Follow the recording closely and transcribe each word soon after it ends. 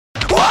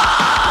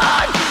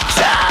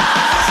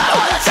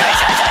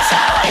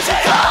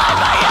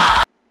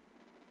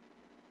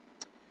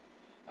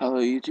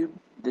Hello YouTube,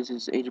 this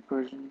is Agent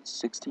Persian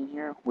 16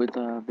 here with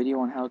a video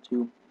on how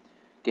to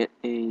get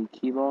a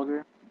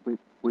keylogger with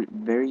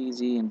very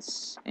easy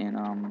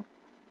and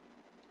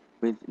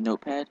with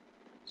notepad.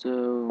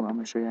 So I'm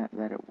gonna show you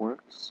that it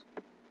works.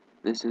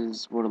 This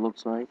is what it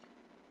looks like.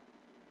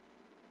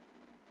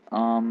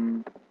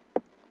 Um,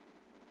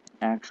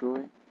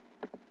 actually,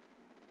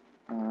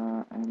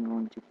 I'm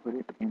going to put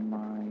it in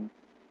my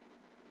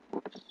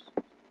whoops.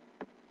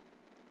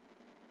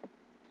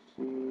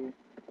 See,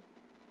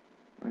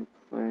 right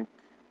click,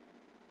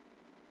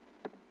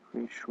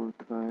 create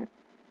shortcut.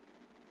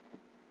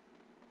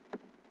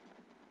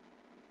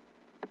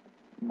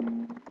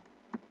 And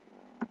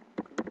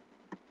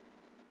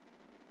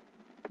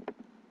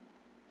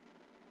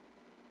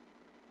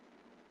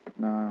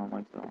no, I don't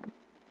like that one.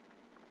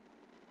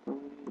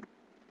 Delete.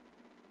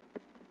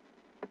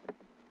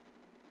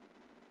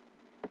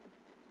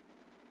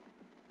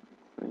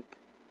 Click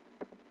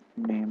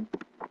name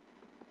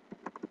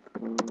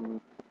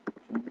code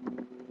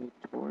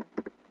generator.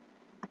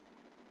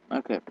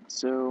 Okay,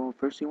 so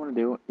first thing you want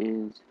to do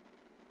is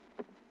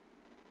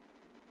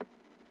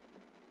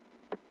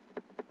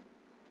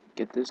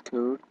get this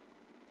code.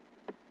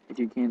 If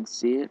you can't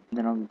see it,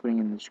 then I'll be putting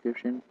it in the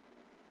description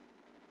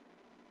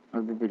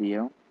of the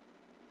video.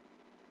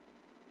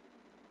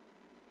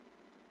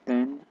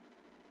 Then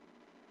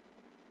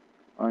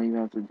all you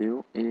have to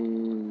do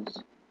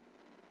is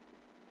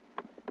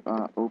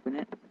open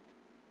it,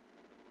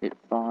 hit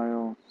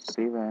File,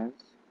 Save As,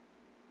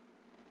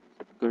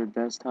 go to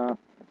Desktop,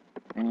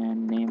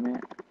 and name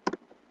it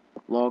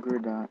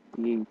logger.bat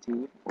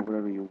or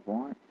whatever you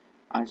want.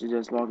 I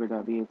suggest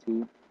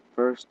logger.bat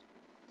first,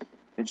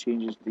 then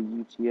change it to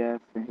UTF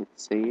and hit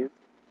Save.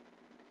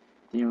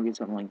 Then you'll get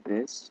something like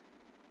this.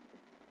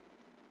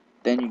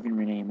 Then you can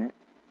rename it.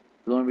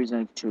 The only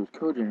reason I chose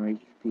code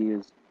generation is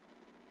because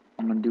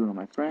I'm gonna do it on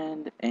my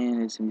friend,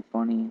 and it's gonna be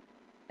funny.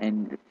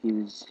 And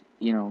he's,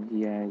 he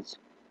is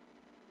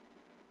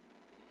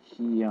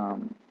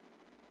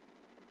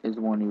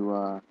the one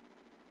who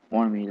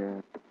wanted me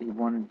to. He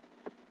wanted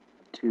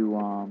to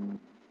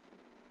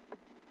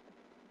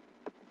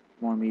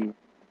wanted me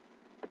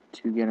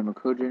to get him a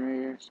code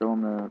generator, so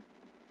I'm gonna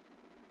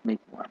make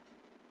one.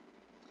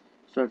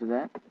 So after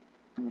that,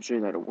 I'm gonna show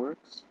you that it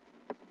works.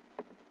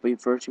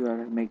 But first, you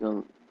gotta make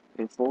a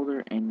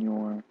folder in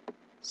your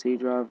C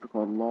drive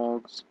called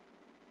logs.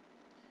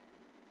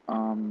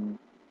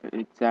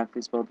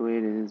 Exactly spelled the way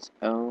it is,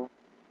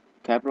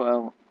 capital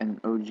L and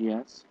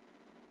OGS.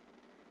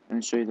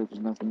 And show you that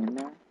there's nothing in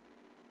there.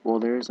 Well,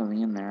 there is something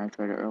in there. I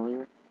tried it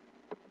earlier.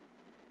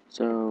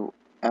 So,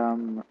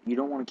 you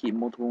don't want to keep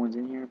multiple ones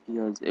in here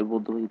because it will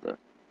it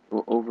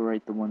will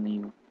overwrite the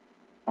one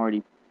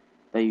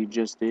that you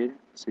just did.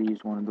 So you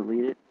just want to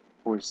delete it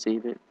or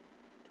save it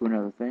to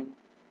another thing.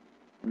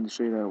 And to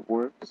show you that it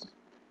works,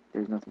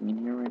 there's nothing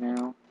in here right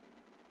now.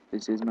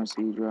 This is my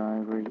C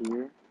drive right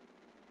here.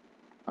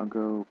 I'll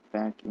go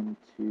back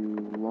into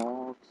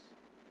logs.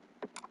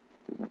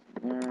 There's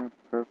nothing there.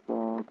 Perf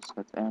logs.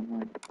 That's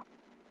admin.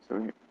 So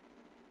here.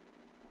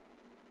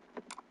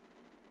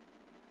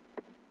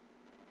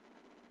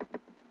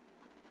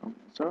 Open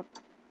this up.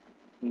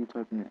 You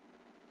type in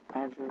the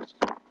address.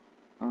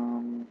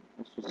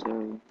 Let's just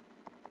say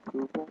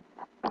Google.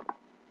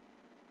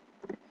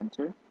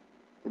 Enter.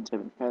 Then type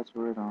in the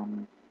password. I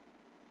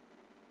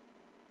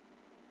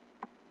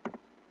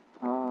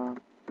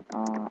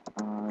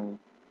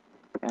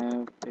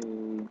have a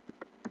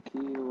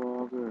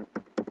keylogger.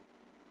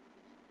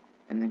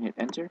 And then hit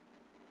enter.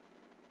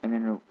 And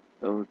then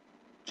it'll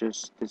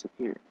just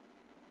disappear.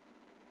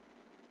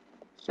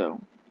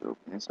 So, you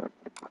open this up,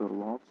 go to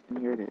logs, and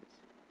here it is.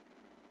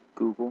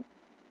 Google,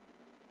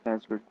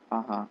 password,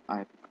 haha, I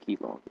have a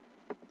keylogger.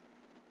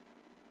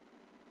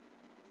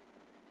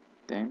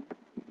 Then,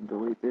 you can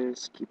delete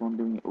this, keep on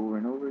doing it over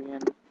and over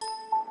again,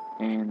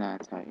 and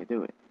that's how you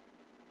do it.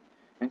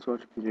 Thanks for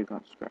watching, please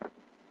subscribe.